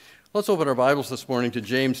Let's open our Bibles this morning to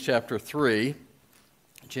James chapter 3.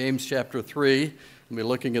 James chapter 3, we'll be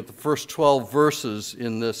looking at the first 12 verses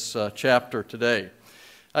in this chapter today.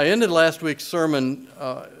 I ended last week's sermon,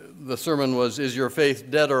 the sermon was, "Is Your Faith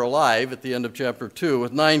Dead or Alive?" at the end of chapter 2,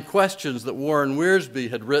 with 9 questions that Warren Wiersbe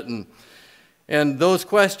had written. And those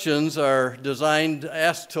questions are designed to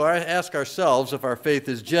ask ourselves if our faith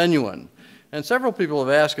is genuine. And several people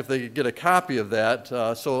have asked if they could get a copy of that.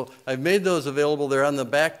 So I've made those available. They're on the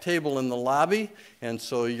back table in the lobby. And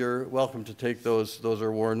so you're welcome to take those. Those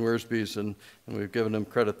are Warren Wiersbe's, and we've given them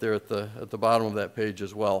credit there at the bottom of that page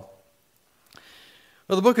as well.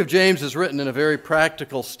 Well, the book of James is written in a very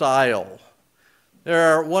practical style. There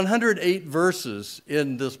are 108 verses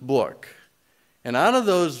in this book. And out of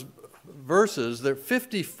those verses, there are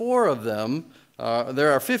 54 of them.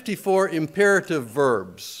 There are 54 imperative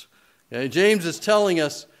verbs. Okay, James is telling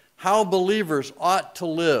us how believers ought to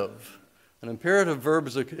live. An imperative verb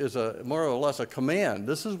is more or less a command.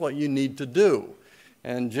 This is what you need to do.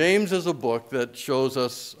 And James is a book that shows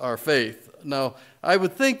us our faith. Now, I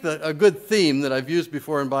would think that a good theme that I've used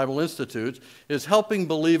before in Bible Institute is helping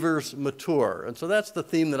believers mature. And so that's the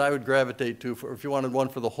theme that I would gravitate to if you wanted one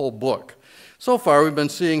for the whole book. So far, we've been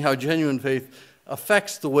seeing how genuine faith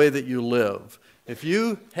affects the way that you live. If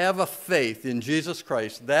you have a faith in Jesus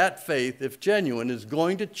Christ, that faith, if genuine, is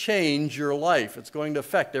going to change your life. It's going to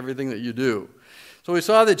affect everything that you do. So we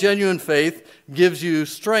saw that genuine faith gives you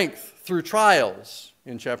strength through trials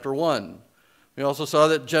in chapter 1. We also saw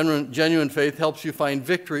that genuine faith helps you find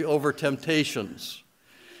victory over temptations.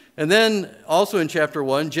 And then also in chapter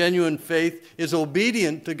 1, genuine faith is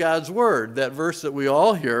obedient to God's word. That verse that we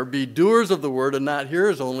all hear, "Be doers of the word and not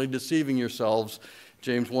hearers only, deceiving yourselves,"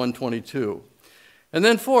 James 1:22. And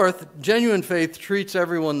then fourth, genuine faith treats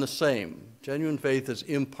everyone the same. Genuine faith is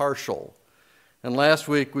impartial. And last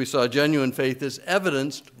week we saw genuine faith is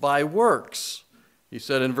evidenced by works. He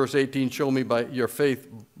said in verse 18, "Show me by your faith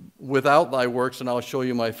without thy works, and I'll show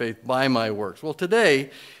you my faith by my works." Well, today,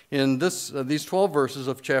 in these 12 verses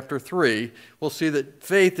of chapter 3, we'll see that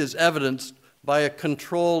faith is evidenced by a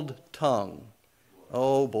controlled tongue.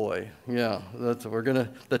 Oh boy, yeah,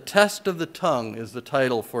 the test of the tongue is the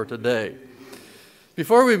title for today.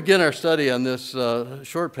 Before we begin our study on this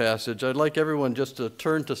short passage, I'd like everyone just to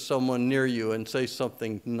turn to someone near you and say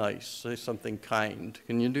something nice, say something kind.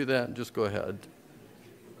 Can you do that? Just go ahead.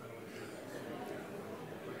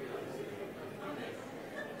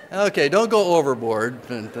 Okay, don't go overboard.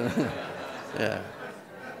 Yeah.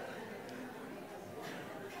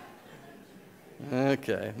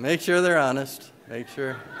 Okay, make sure they're honest. Make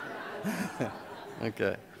sure.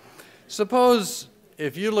 Okay. Suppose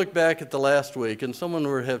if you look back at the last week and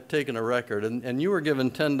someone would have taken a record and you were given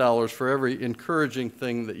 $10 for every encouraging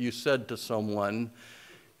thing that you said to someone,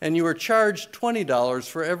 and you were charged $20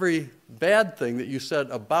 for every bad thing that you said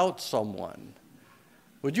about someone,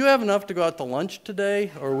 would you have enough to go out to lunch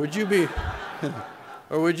today, or would you be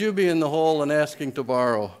in the hole and asking to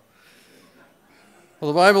borrow?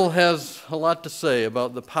 Well, the Bible has a lot to say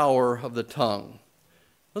about the power of the tongue.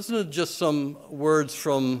 Listen to just some words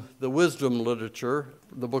from the wisdom literature,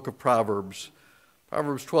 the book of Proverbs.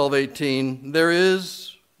 Proverbs 12:18, there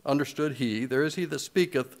is he that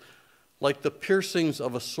speaketh like the piercings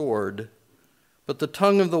of a sword, but the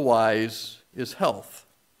tongue of the wise is health.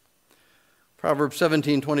 Proverbs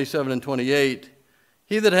 17:27 and 28,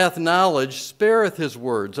 he that hath knowledge spareth his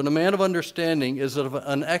words, and a man of understanding is of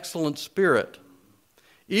an excellent spirit.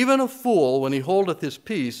 Even a fool, when he holdeth his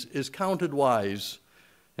peace, is counted wise,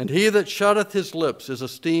 and he that shutteth his lips is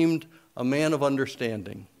esteemed a man of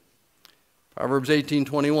understanding. Proverbs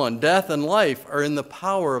 18:21, death and life are in the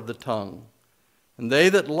power of the tongue, and they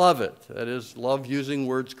that love it, that is, love using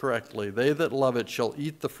words correctly, they that love it shall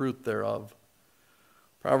eat the fruit thereof.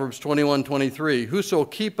 Proverbs 21:23, whoso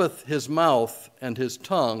keepeth his mouth and his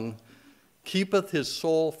tongue keepeth his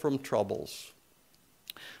soul from troubles.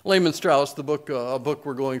 Lehman Strauss, a book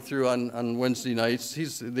we're going through on Wednesday nights,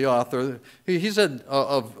 he's the author. He said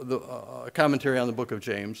of a commentary on the book of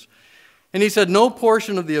James, and he said, no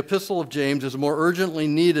portion of the epistle of James is more urgently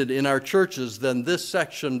needed in our churches than this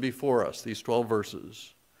section before us, these 12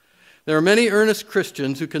 verses. There are many earnest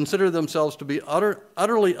Christians who consider themselves to be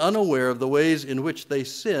utterly unaware of the ways in which they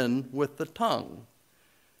sin with the tongue.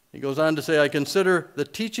 He goes on to say, I consider the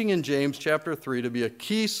teaching in James chapter 3 to be a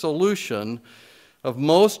key solution of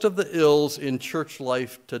most of the ills in church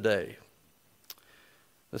life today.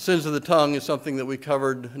 The sins of the tongue is something that we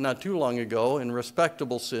covered not too long ago in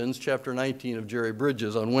Respectable Sins, chapter 19 of Jerry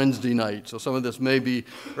Bridges on Wednesday night. So some of this may be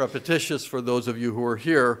repetitious for those of you who are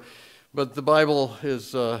here. But the Bible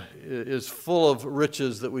is full of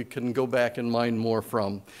riches that we can go back and mine more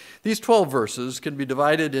from. These 12 verses can be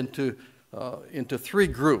divided into 3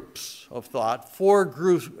 groups of thought, 4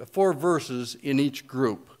 verses in each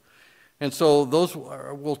group. And so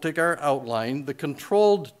we'll take our outline: the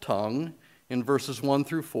controlled tongue in verses 1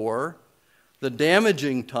 through 4, the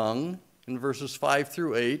damaging tongue in verses 5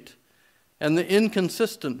 through 8, and the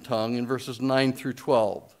inconsistent tongue in verses 9 through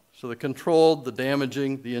 12. So the controlled, the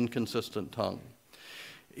damaging, the inconsistent tongue.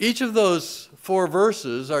 Each of those 4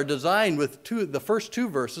 verses are designed with the first 2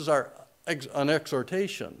 verses are an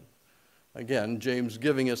exhortation. Again, James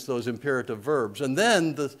giving us those imperative verbs. And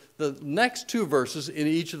then the next 2 verses in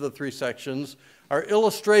each of the 3 sections are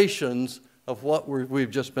illustrations of what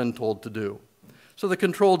we've just been told to do. So the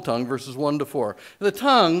controlled tongue, verses 1 to 4. The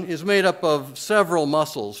tongue is made up of several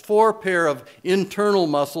muscles, 4 pair of internal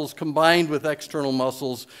muscles combined with external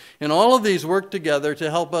muscles. And all of these work together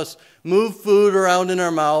to help us move food around in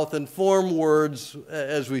our mouth and form words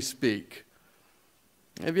as we speak.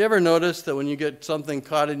 Have you ever noticed that when you get something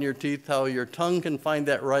caught in your teeth, how your tongue can find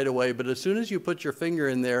that right away, but as soon as you put your finger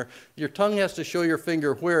in there, your tongue has to show your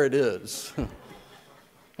finger where it is?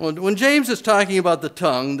 When James is talking about the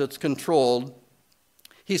tongue that's controlled,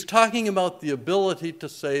 he's talking about the ability to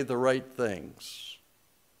say the right things.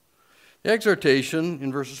 The exhortation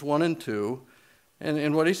in verses 1 and 2,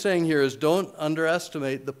 and what he's saying here is don't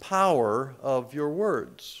underestimate the power of your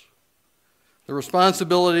words. The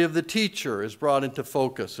responsibility of the teacher is brought into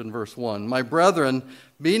focus in verse 1. My brethren,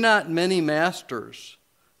 be not many masters,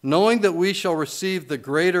 knowing that we shall receive the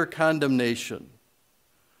greater condemnation.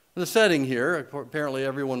 The setting here, apparently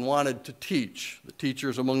everyone wanted to teach. The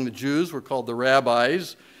teachers among the Jews were called the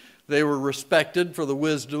rabbis. They were respected for the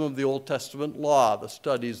wisdom of the Old Testament law. The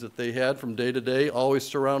studies that they had from day to day always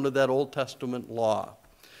surrounded that Old Testament law.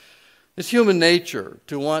 It's human nature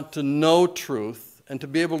to want to know truth and to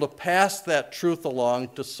be able to pass that truth along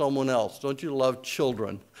to someone else. Don't you love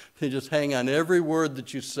children? They just hang on every word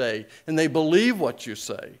that you say, and they believe what you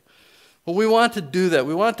say. Well, we want to do that.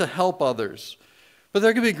 We want to help others. But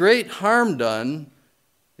there can be great harm done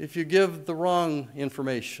if you give the wrong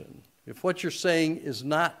information, if what you're saying is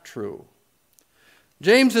not true.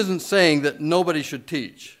 James isn't saying that nobody should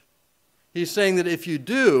teach. He's saying that if you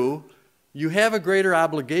do, you have a greater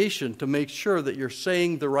obligation to make sure that you're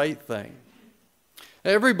saying the right thing.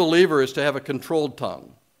 Every believer is to have a controlled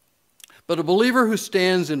tongue. But a believer who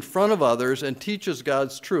stands in front of others and teaches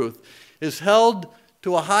God's truth is held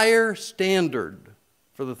to a higher standard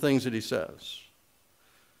for the things that he says.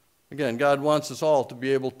 Again, God wants us all to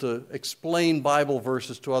be able to explain Bible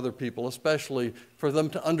verses to other people, especially for them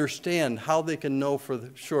to understand how they can know for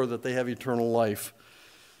sure that they have eternal life.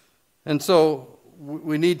 And so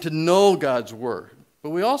we need to know God's word.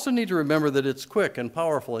 But we also need to remember that it's quick and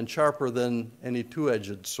powerful and sharper than any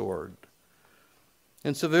two-edged sword.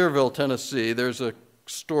 In Sevierville, Tennessee, there's a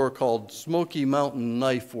store called Smoky Mountain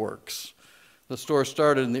Knife Works. The store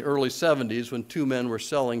started in the early 70s when 2 men were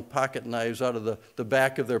selling pocket knives out of the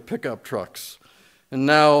back of their pickup trucks. And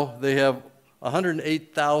now they have a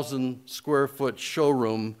 108,000 square foot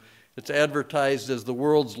showroom. It's advertised as the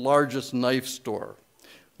world's largest knife store.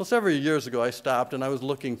 Well, several years ago, I stopped and I was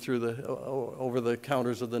looking through over the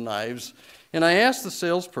counters of the knives, and I asked the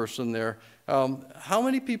salesperson there, how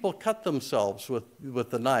many people cut themselves with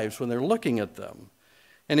the knives when they're looking at them?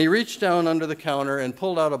 And he reached down under the counter and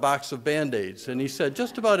pulled out a box of Band-Aids, and he said,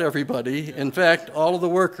 just about everybody. In fact, all of the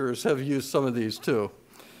workers have used some of these too.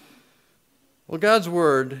 Well, God's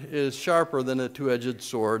word is sharper than a two-edged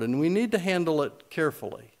sword, and we need to handle it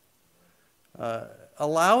carefully.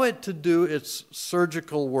 Allow it to do its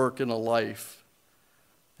surgical work in a life.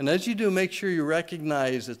 And as you do, make sure you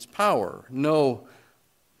recognize its power. Know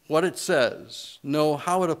what it says. Know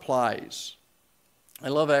how it applies. I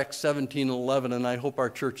love Acts 17:11, and I hope our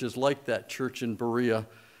church is like that church in Berea. It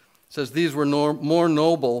says, these were more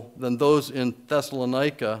noble than those in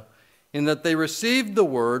Thessalonica, in that they received the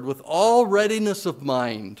word with all readiness of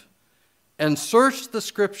mind and searched the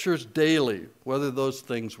scriptures daily, whether those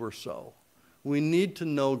things were so. We need to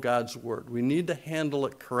know God's word. We need to handle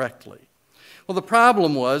it correctly. Well, the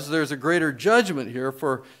problem was there's a greater judgment here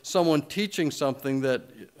for someone teaching something that,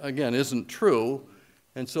 again, isn't true,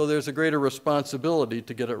 and so there's a greater responsibility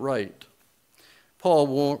to get it right. Paul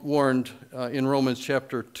warned in Romans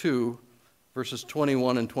chapter 2, verses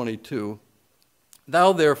 21 and 22,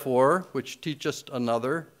 thou therefore, which teachest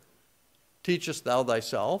another, teachest thou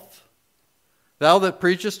thyself? Thou that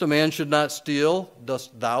preachest a man should not steal,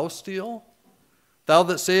 dost thou steal? Thou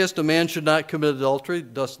that sayest a man should not commit adultery,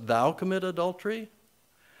 dost thou commit adultery?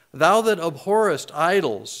 Thou that abhorrest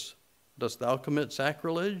idols, dost thou commit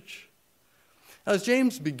sacrilege? As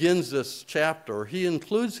James begins this chapter, he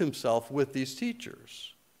includes himself with these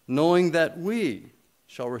teachers, knowing that we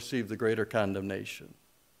shall receive the greater condemnation,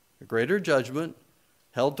 a greater judgment,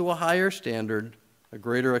 held to a higher standard, a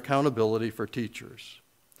greater accountability for teachers.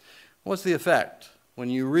 What's the effect when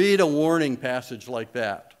you read a warning passage like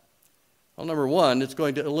that? Well, number one, it's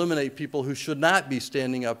going to eliminate people who should not be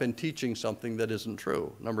standing up and teaching something that isn't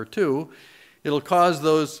true. Number two, it'll cause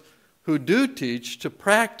those who do teach to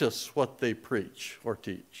practice what they preach or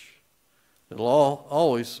teach. It'll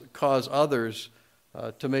always cause others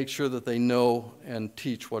to make sure that they know and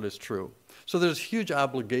teach what is true. So there's a huge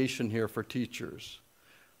obligation here for teachers,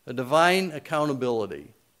 a divine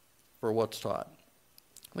accountability for what's taught.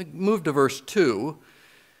 We move to verse 2,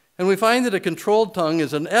 and we find that a controlled tongue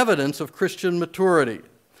is an evidence of Christian maturity.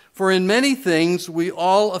 For in many things we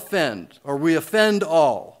all offend, or we offend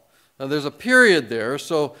all. Now, there's a period there,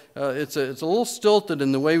 so it's a little stilted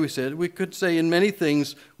in the way we say it. We could say in many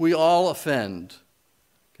things we all offend.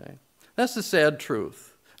 Okay? That's the sad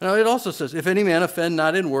truth. Now, it also says, if any man offend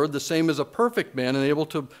not in word, the same as a perfect man, and able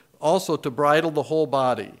to also to bridle the whole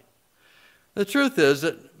body. The truth is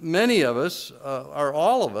that many of us, or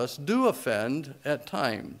all of us, do offend at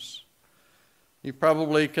times. You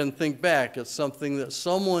probably can think back at something that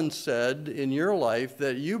someone said in your life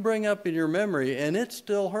that you bring up in your memory, and it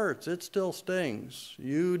still hurts, it still stings.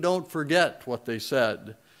 You don't forget what they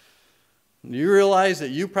said. You realize that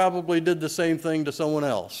you probably did the same thing to someone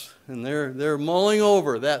else, and they're mulling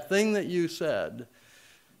over that thing that you said.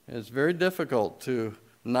 It's very difficult to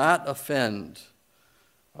not offend.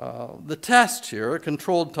 The test here, a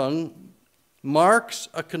controlled tongue, marks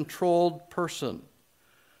a controlled person.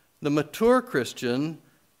 The mature Christian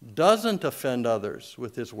doesn't offend others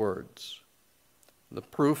with his words. The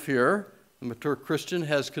proof here, the mature Christian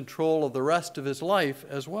has control of the rest of his life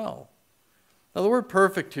as well. Now, the word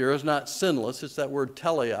perfect here is not sinless. It's that word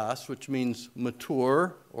teleos, which means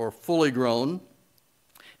mature or fully grown.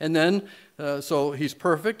 And then, so he's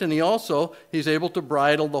perfect, and he's able to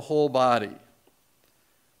bridle the whole body.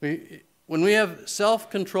 When we have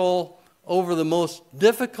self-control over the most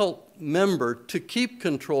difficult member to keep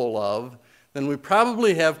control of, then we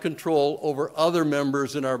probably have control over other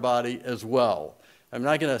members in our body as well. I'm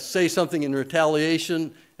not going to say something in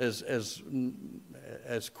retaliation as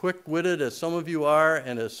quick-witted as some of you are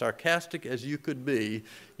and as sarcastic as you could be.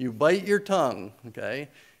 You bite your tongue, okay?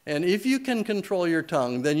 And if you can control your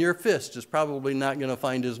tongue, then your fist is probably not going to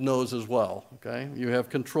find his nose as well, okay? You have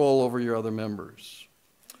control over your other members.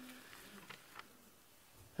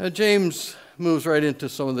 James moves right into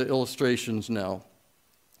some of the illustrations now.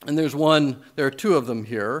 And there are two of them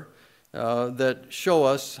here that show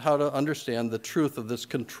us how to understand the truth of this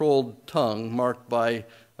controlled tongue marked by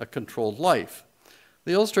a controlled life.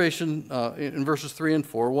 The illustration in verses 3 and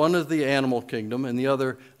 4, one is the animal kingdom and the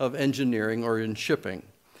other of engineering or in shipping.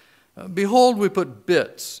 Behold, we put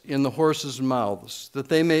bits in the horses' mouths that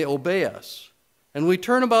they may obey us, and we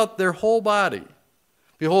turn about their whole body.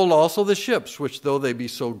 Behold also the ships, which though they be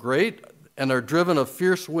so great and are driven of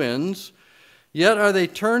fierce winds, yet are they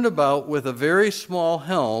turned about with a very small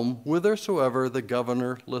helm, whithersoever the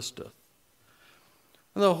governor listeth.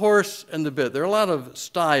 And the horse and the bit. There are a lot of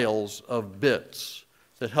styles of bits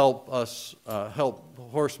that help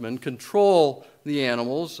horsemen control the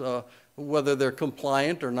animals, whether they're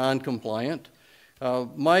compliant or non-compliant.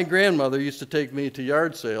 My grandmother used to take me to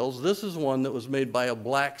yard sales. This is one that was made by a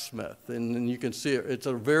blacksmith, and you can see it. It's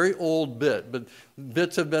a very old bit, but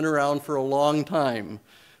bits have been around for a long time.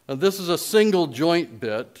 This is a single joint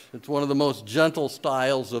bit. It's one of the most gentle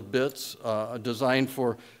styles of bits designed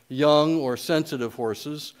for young or sensitive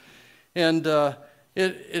horses. And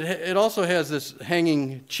it also has this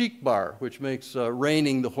hanging cheek bar, which makes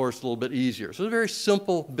reining the horse a little bit easier. So it's a very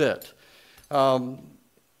simple bit.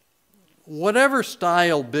 Whatever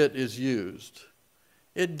style bit is used,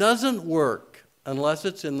 it doesn't work unless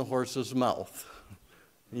it's in the horse's mouth.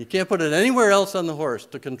 You can't put it anywhere else on the horse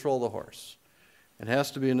to control the horse. It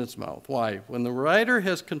has to be in its mouth. Why? When the rider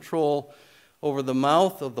has control over the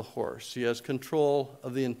mouth of the horse, he has control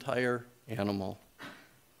of the entire animal.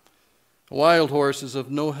 A wild horse is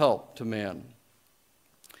of no help to man.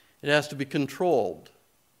 It has to be controlled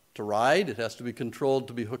to ride. It has to be controlled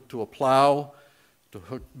to be hooked to a plow,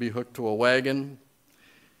 be hooked to a wagon.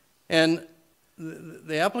 And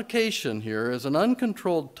the application here is an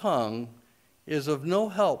uncontrolled tongue is of no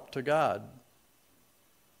help to God.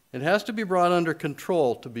 It has to be brought under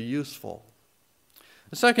control to be useful.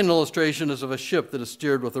 The second illustration is of a ship that is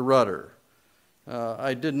steered with a rudder.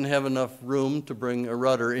 I didn't have enough room to bring a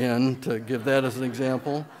rudder in to give that as an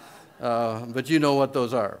example, but you know what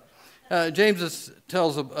those are.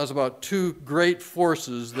 Tells us about two great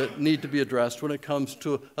forces that need to be addressed when it comes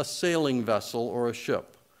to a sailing vessel or a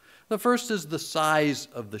ship. The first is the size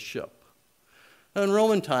of the ship. Now, in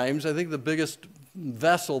Roman times, I think the biggest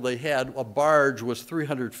vessel they had, a barge, was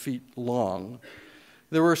 300 feet long.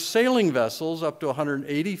 There were sailing vessels up to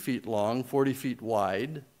 180 feet long, 40 feet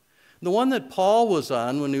wide. The one that Paul was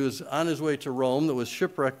on when he was on his way to Rome that was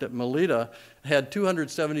shipwrecked at Melita had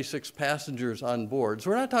 276 passengers on board. So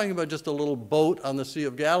we're not talking about just a little boat on the Sea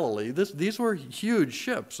of Galilee. These were huge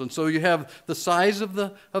ships. And so you have the size of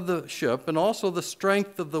the ship and also the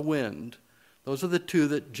strength of the wind. Those are the two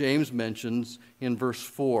that James mentions in verse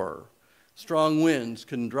 4. Strong winds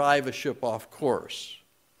can drive a ship off course.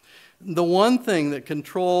 The one thing that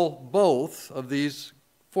control both of these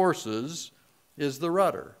forces is the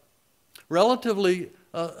rudder. Relatively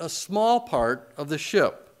a small part of the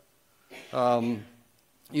ship.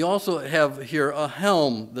 You also have here a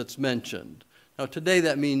helm that's mentioned. Now today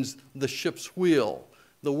that means the ship's wheel.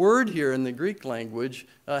 The word here in the Greek language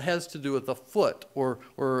has to do with a foot, or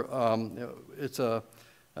it's a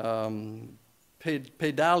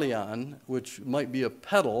pedalion, which might be a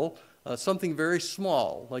pedal, something very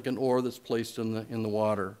small, like an oar that's placed in the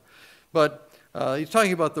water. But he's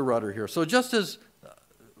talking about the rudder here. So just as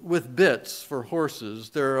with bits for horses,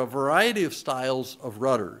 there are a variety of styles of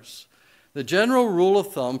rudders. The general rule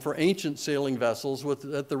of thumb for ancient sailing vessels was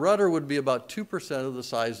that the rudder would be about 2% of the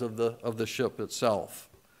size of the ship itself.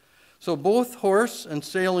 So both horse and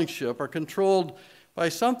sailing ship are controlled by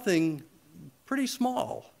something pretty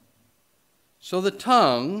small. So the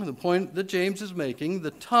tongue, the point that James is making, the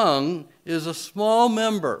tongue is a small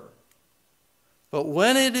member. But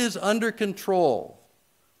when it is under control,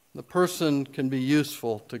 the person can be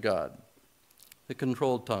useful to God. The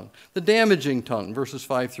controlled tongue. The damaging tongue, verses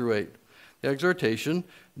 5 through 8. The exhortation,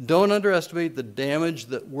 don't underestimate the damage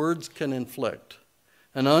that words can inflict.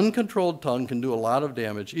 An uncontrolled tongue can do a lot of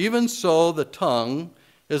damage. Even so, the tongue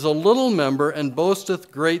is a little member and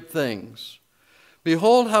boasteth great things.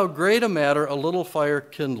 Behold how great a matter a little fire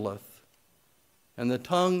kindleth. And the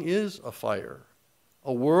tongue is a fire,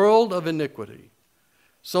 a world of iniquity.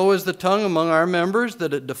 So is the tongue among our members,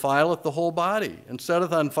 that it defileth the whole body, and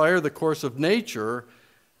setteth on fire the course of nature,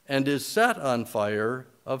 and is set on fire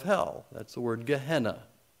of hell. That's the word Gehenna.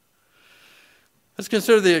 Let's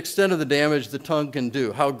consider the extent of the damage the tongue can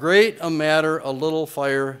do. How great a matter a little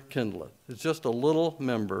fire kindleth. It's just a little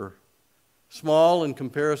member, small in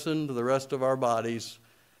comparison to the rest of our bodies,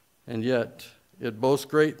 and yet it boasts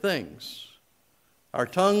great things. Our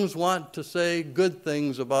tongues want to say good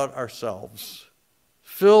things about ourselves,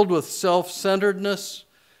 filled with self-centeredness,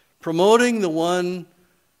 promoting the one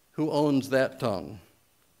who owns that tongue.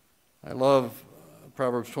 I love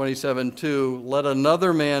Proverbs 27:2, let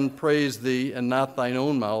another man praise thee, and not thine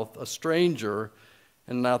own mouth, a stranger,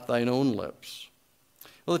 and not thine own lips.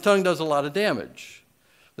 Well, the tongue does a lot of damage.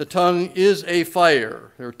 The tongue is a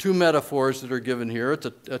fire. There are two metaphors that are given here.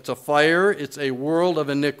 It's a fire, it's a world of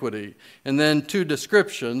iniquity. And then two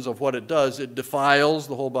descriptions of what it does. It defiles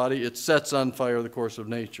the whole body. It sets on fire the course of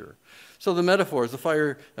nature. So the metaphors,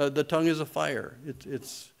 the tongue is a fire.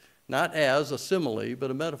 It's not as a simile, but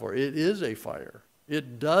a metaphor. It is a fire.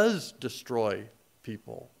 It does destroy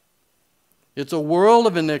people. It's a world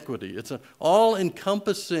of iniquity. It's an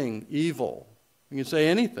all-encompassing evil. You can say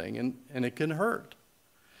anything, and it can hurt.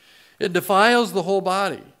 It defiles the whole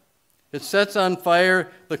body. It sets on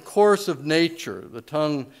fire the course of nature. The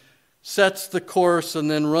tongue sets the course and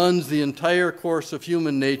then runs the entire course of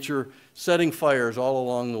human nature, setting fires all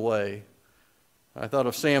along the way. I thought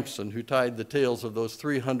of Samson, who tied the tails of those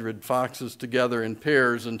 300 foxes together in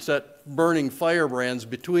pairs and set burning firebrands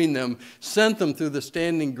between them, sent them through the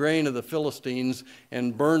standing grain of the Philistines,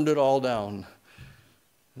 and burned it all down.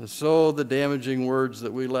 And so the damaging words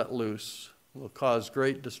that we let loose will cause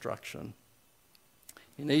great destruction.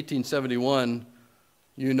 In 1871,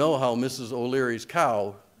 you know how Mrs. O'Leary's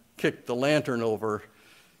cow kicked the lantern over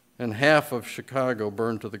and half of Chicago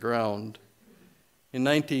burned to the ground. In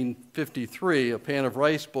 1953, a pan of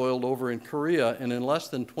rice boiled over in Korea, and in less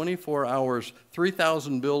than 24 hours,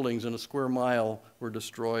 3,000 buildings in a square mile were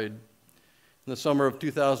destroyed. In the summer of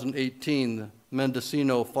 2018, the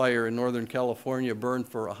Mendocino fire in Northern California burned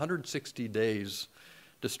for 160 days,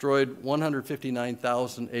 destroyed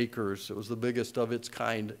 159,000 acres. It was the biggest of its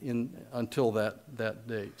kind until that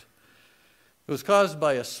date. It was caused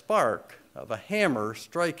by a spark of a hammer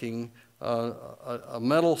striking a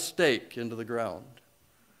metal stake into the ground.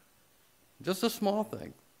 Just a small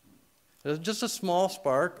thing. Just a small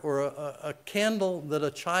spark or a candle that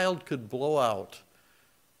a child could blow out.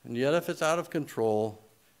 And yet if it's out of control,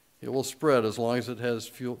 It will spread as long as it has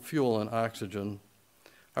fuel and oxygen.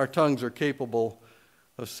 Our tongues are capable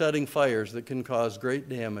of setting fires that can cause great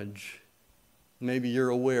damage. Maybe you're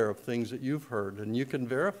aware of things that you've heard, and you can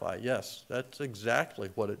verify, yes, that's exactly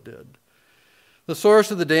what it did. The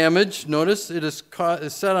source of the damage, notice, it is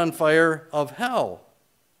set on fire of hell.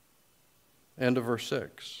 End of verse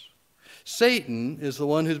 6. Satan is the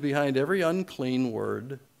one who's behind every unclean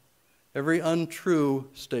word, every untrue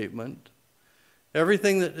statement,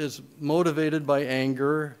 everything that is motivated by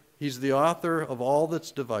anger. He's the author of all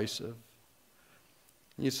that's divisive.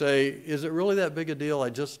 You say, is it really that big a deal?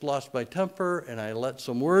 I just lost my temper and I let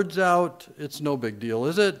some words out. It's no big deal,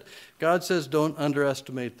 is it? God says don't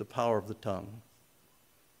underestimate the power of the tongue.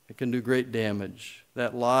 It can do great damage.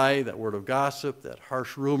 That lie, that word of gossip, that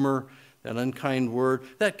harsh rumor, that unkind word,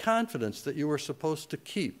 that confidence that you were supposed to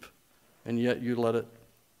keep, and yet you let it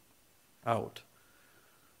out.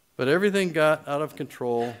 But everything got out of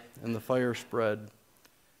control and the fire spread.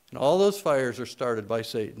 And all those fires are started by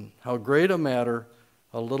Satan. How great a matter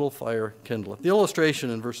a little fire kindleth. The illustration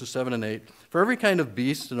in verses 7 and 8, for every kind of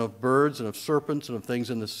beast and of birds and of serpents and of things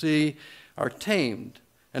in the sea are tamed,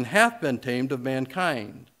 and hath been tamed of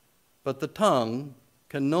mankind. But the tongue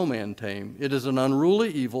can no man tame. It is an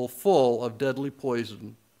unruly evil full of deadly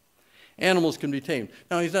poison. Animals can be tamed.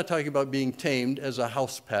 Now, he's not talking about being tamed as a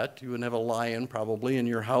house pet. You wouldn't have a lion probably in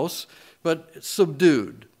your house, but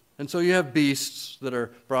subdued. And so you have beasts that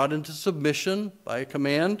are brought into submission by a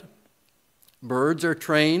command. Birds are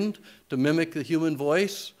trained to mimic the human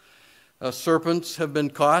voice. Serpents have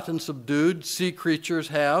been caught and subdued. Sea creatures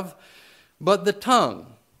have. But the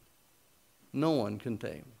tongue, no one can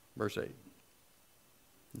tame. Verse 8.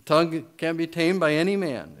 The tongue can't be tamed by any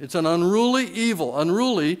man. It's an unruly evil.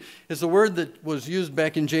 Unruly is the word that was used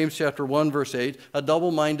back in James chapter 1, verse 8. A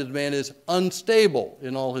double-minded man is unstable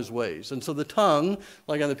in all his ways. And so the tongue,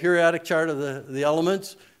 like on the periodic chart of the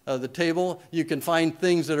elements, the table, you can find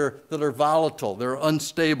things that are volatile. They're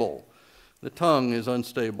unstable. The tongue is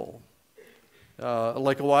unstable.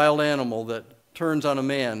 Like a wild animal that turns on a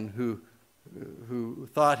man who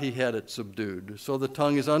thought he had it subdued. So the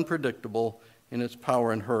tongue is unpredictable in its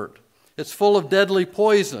power and hurt. It's full of deadly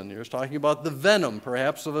poison. You're talking about the venom,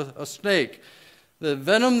 perhaps, of a snake. The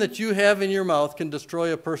venom that you have in your mouth can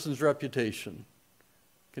destroy a person's reputation,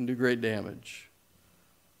 can do great damage.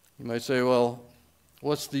 You might say, well,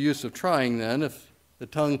 what's the use of trying then? If the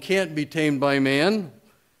tongue can't be tamed by man,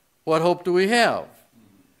 what hope do we have?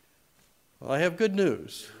 Well, I have good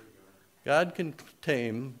news. God can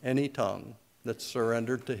tame any tongue that's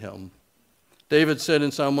surrendered to him. David said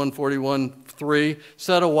in Psalm 141:3,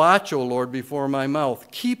 set a watch, O Lord, before my mouth.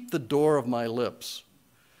 Keep the door of my lips.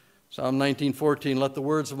 Psalm 19:14, let the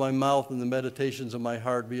words of my mouth and the meditations of my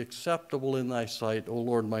heart be acceptable in thy sight, O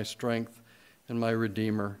Lord, my strength and my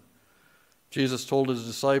Redeemer. Jesus told his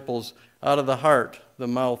disciples, out of the heart the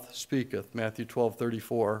mouth speaketh, Matthew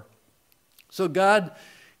 12:34. So God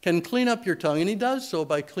can clean up your tongue, and he does so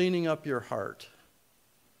by cleaning up your heart.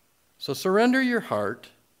 So surrender your heart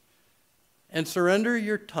and surrender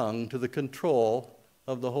your tongue to the control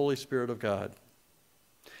of the Holy Spirit of God.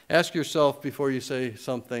 Ask yourself before you say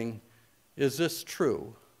something, is this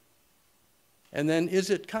true? And then, is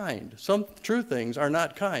it kind? Some true things are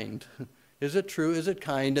not kind. Is it true? Is it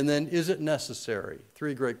kind? And then, is it necessary?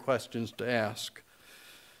 3 great questions to ask.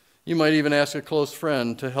 You might even ask a close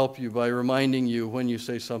friend to help you by reminding you when you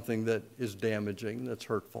say something that is damaging, that's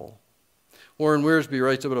hurtful. Warren Wiersbe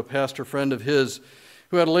writes about a pastor friend of his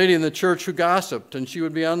who had a lady in the church who gossiped, and she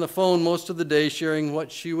would be on the phone most of the day sharing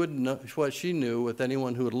what she knew with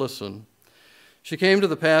anyone who would listen. She came to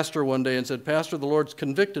the pastor one day and said, Pastor, the Lord's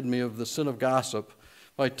convicted me of the sin of gossip.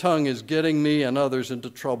 My tongue is getting me and others into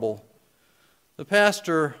trouble. The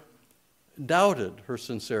pastor doubted her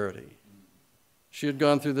sincerity. She had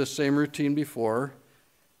gone through this same routine before,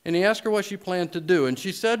 and he asked her what she planned to do. And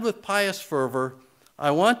she said with pious fervor,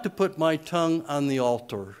 I want to put my tongue on the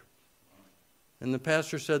altar. And the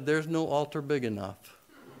pastor said, there's no altar big enough.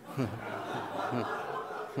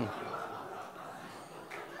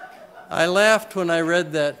 I laughed when I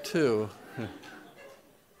read that too.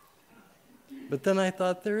 But then I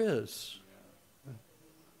thought there is.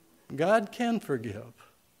 God can forgive.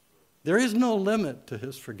 There is no limit to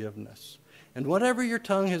his forgiveness. And whatever your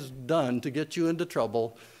tongue has done to get you into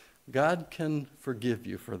trouble, God can forgive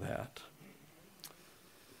you for that.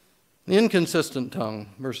 The inconsistent tongue,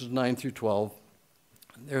 verses 9 through 12.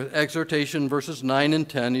 There's exhortation, verses 9 and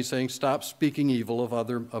 10. He's saying, stop speaking evil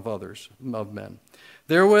of men.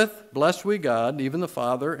 Therewith bless we God, even the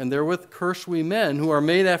Father, and therewith curse we men who are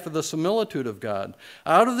made after the similitude of God.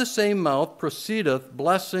 Out of the same mouth proceedeth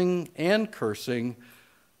blessing and cursing.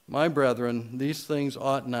 my brethren, these things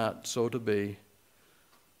ought not so to be.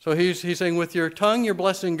 So he's saying with your tongue you're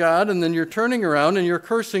blessing God, and then you're turning around and you're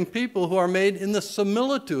cursing people who are made in the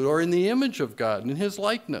similitude or in the image of God, in his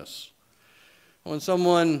likeness. When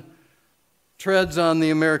someone treads on the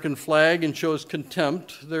American flag and shows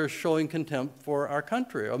contempt, they're showing contempt for our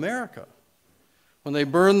country, America. When they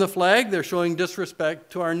burn the flag, they're showing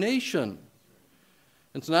disrespect to our nation.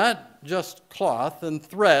 It's not just cloth and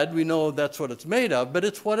thread, we know that's what it's made of, but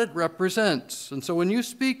it's what it represents. And so when you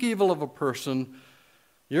speak evil of a person,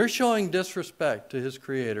 you're showing disrespect to his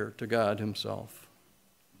Creator, to God himself.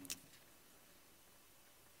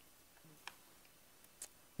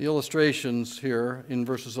 The illustrations here in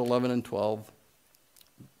verses 11 and 12.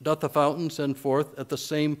 Doth the fountain send forth at the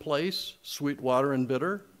same place sweet water and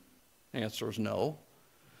bitter? Answer is no.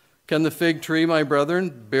 Can the fig tree, my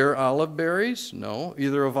brethren, bear olive berries? No.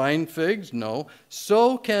 Either a vine figs? No.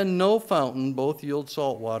 So can no fountain both yield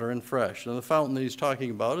salt water and fresh. Now the fountain that he's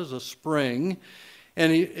talking about is a spring.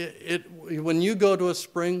 And when you go to a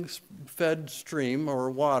spring-fed stream or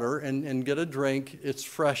water and get a drink, it's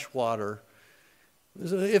fresh water.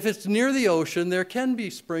 If it's near the ocean, there can be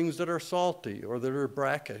springs that are salty or that are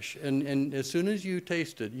brackish. And as soon as you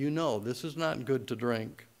taste it, you know this is not good to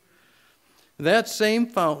drink. That same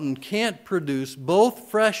fountain can't produce both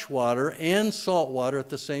fresh water and salt water at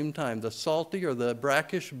the same time. The salty or the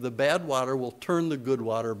brackish, the bad water will turn the good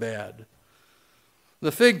water bad.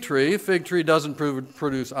 The fig tree doesn't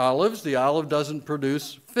produce olives. The olive doesn't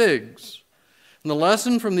produce figs. And the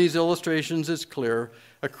lesson from these illustrations is clear.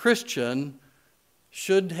 A Christian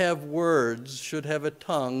should have words, should have a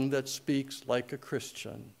tongue that speaks like a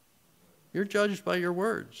Christian. You're judged by your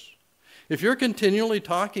words. If you're continually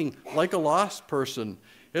talking like a lost person,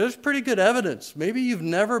 it is pretty good evidence. Maybe you've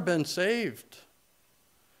never been saved.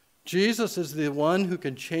 Jesus is the one who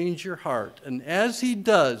can change your heart. And as he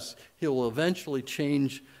does, he will eventually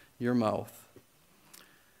change your mouth.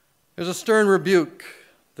 There's a stern rebuke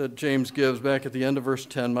that James gives back at the end of verse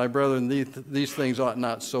 10. My brethren, these things ought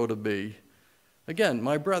not so to be. Again,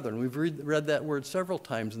 my brethren, we've read that word several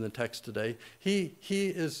times in the text today. He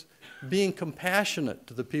is being compassionate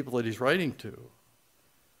to the people that he's writing to.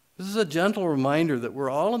 This is a gentle reminder that we're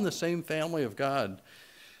all in the same family of God.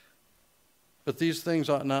 But these things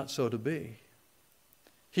ought not so to be.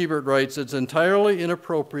 Hebert writes, it's entirely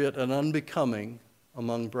inappropriate and unbecoming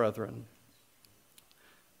among brethren.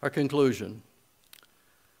 Our conclusion.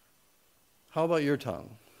 How about your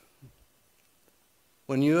tongue?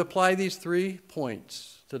 When you apply these 3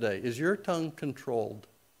 points today, is your tongue controlled?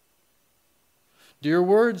 Do your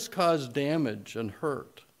words cause damage and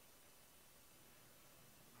hurt?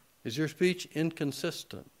 Is your speech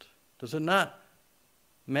inconsistent? Does it not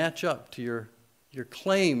match up to your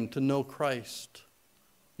claim to know Christ?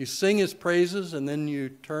 You sing his praises and then you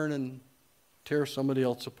turn and tear somebody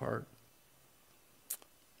else apart.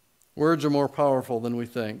 Words are more powerful than we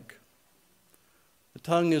think. The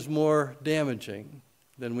tongue is more damaging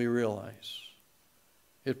than we realize.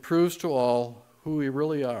 It proves to all who we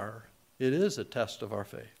really are. It is a test of our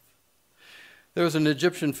faith. There was an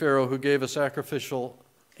Egyptian pharaoh who gave a sacrificial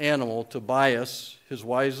animal to Bias, his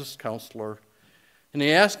wisest counselor, and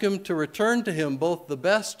he asked him to return to him both the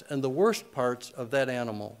best and the worst parts of that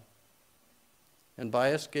animal. And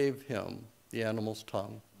Bias gave him the animal's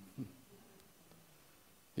tongue.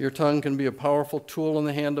 Your tongue can be a powerful tool in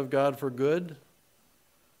the hand of God for good,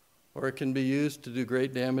 or it can be used to do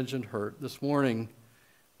great damage and hurt. This morning,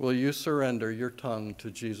 will you surrender your tongue to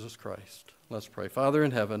Jesus Christ? Let's pray. Father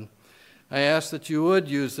in heaven, I ask that you would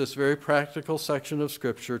use this very practical section of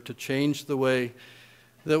Scripture to change the way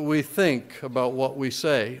that we think about what we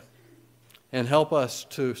say, and help us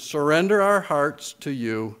to surrender our hearts to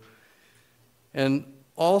you, and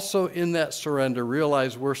also in that surrender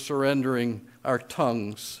realize we're surrendering our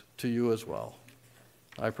tongues to you as well.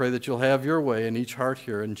 I pray that you'll have your way in each heart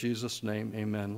here. In Jesus' name, amen.